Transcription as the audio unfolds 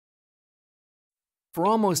For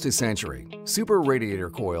almost a century, Super Radiator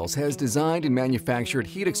Coils has designed and manufactured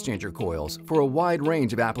heat exchanger coils for a wide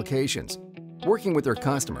range of applications, working with their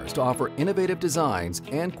customers to offer innovative designs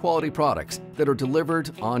and quality products that are delivered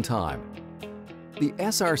on time. The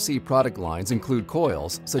SRC product lines include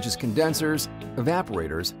coils such as condensers,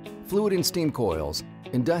 evaporators, fluid and steam coils,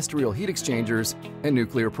 industrial heat exchangers, and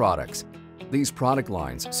nuclear products. These product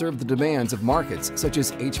lines serve the demands of markets such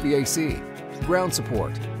as HVAC, ground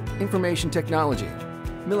support, information technology,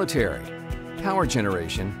 military, power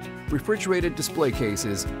generation, refrigerated display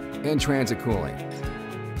cases, and transit cooling.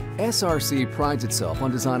 SRC prides itself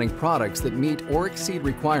on designing products that meet or exceed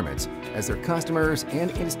requirements as their customers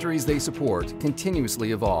and industries they support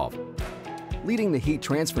continuously evolve. Leading the heat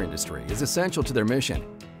transfer industry is essential to their mission,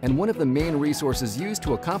 and one of the main resources used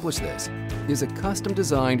to accomplish this is a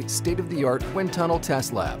custom-designed, state-of-the-art wind tunnel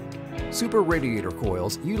test lab. Super Radiator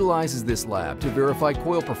Coils utilizes this lab to verify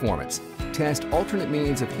coil performance, test alternate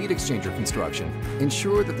means of heat exchanger construction,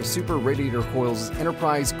 ensure that the Super Radiator Coils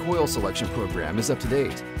Enterprise coil selection program is up to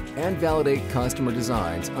date, and validate customer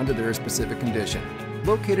designs under their specific condition.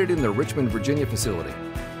 Located in the Richmond, Virginia facility,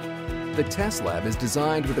 the test lab is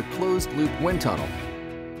designed with a closed-loop wind tunnel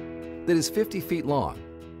that is 50 feet long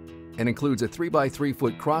and includes a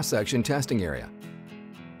 3x3-foot cross-section testing area.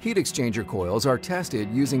 Heat exchanger coils are tested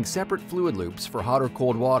using separate fluid loops for hot or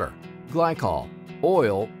cold water, glycol,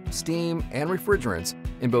 oil, steam, and refrigerants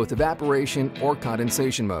in both evaporation or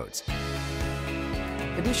condensation modes.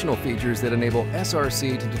 Additional features that enable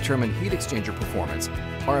SRC to determine heat exchanger performance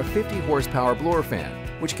are a 50 horsepower blower fan,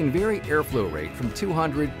 which can vary airflow rate from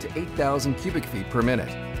 200 to 8,000 cubic feet per minute,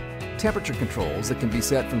 temperature controls that can be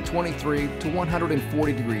set from 23 to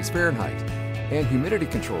 140 degrees Fahrenheit, and humidity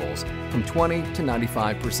controls from 20 to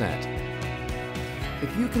 95%.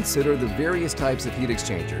 If you consider the various types of heat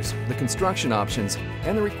exchangers, the construction options,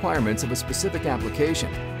 and the requirements of a specific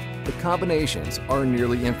application, the combinations are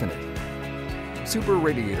nearly infinite. Super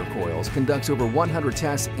Radiator Coils conducts over 100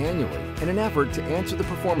 tests annually in an effort to answer the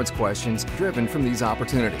performance questions driven from these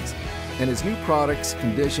opportunities. And as new products,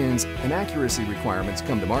 conditions, and accuracy requirements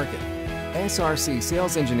come to market, SRC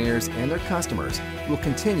sales engineers and their customers will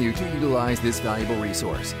continue to utilize this valuable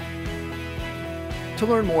resource. To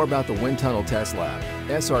learn more about the Wind Tunnel Test Lab,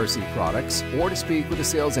 SRC products, or to speak with a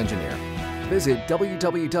sales engineer, visit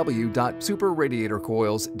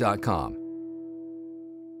www.superradiatorcoils.com.